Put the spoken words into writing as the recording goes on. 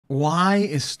Why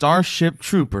is Starship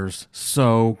Troopers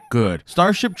so good?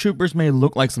 Starship Troopers may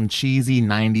look like some cheesy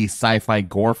 90s sci-fi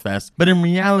gore fest, but in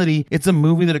reality, it's a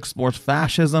movie that explores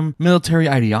fascism, military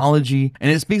ideology,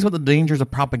 and it speaks about the dangers of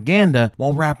propaganda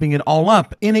while wrapping it all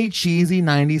up in a cheesy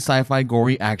 90s sci-fi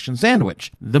gory action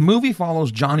sandwich. The movie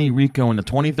follows Johnny Rico in the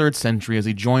 23rd century as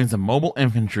he joins the mobile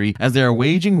infantry as they are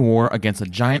waging war against a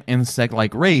giant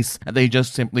insect-like race that they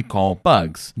just simply call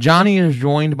bugs. Johnny is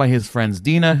joined by his friends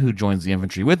Dina, who joins the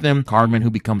infantry with him, Carmen,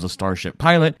 who becomes a starship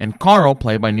pilot, and Carl,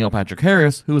 played by Neil Patrick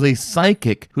Harris, who is a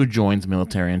psychic who joins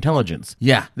military intelligence.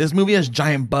 Yeah, this movie has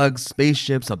giant bugs,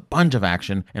 spaceships, a bunch of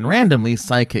action, and randomly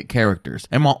psychic characters.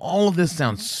 And while all of this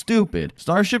sounds stupid,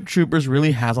 Starship Troopers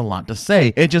really has a lot to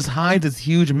say. It just hides its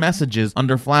huge messages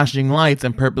under flashing lights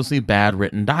and purposely bad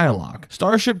written dialogue.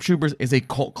 Starship Troopers is a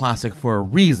cult classic for a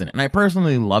reason, and I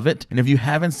personally love it, and if you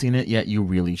haven't seen it yet, you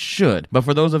really should. But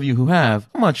for those of you who have,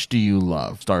 how much do you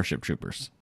love Starship Troopers?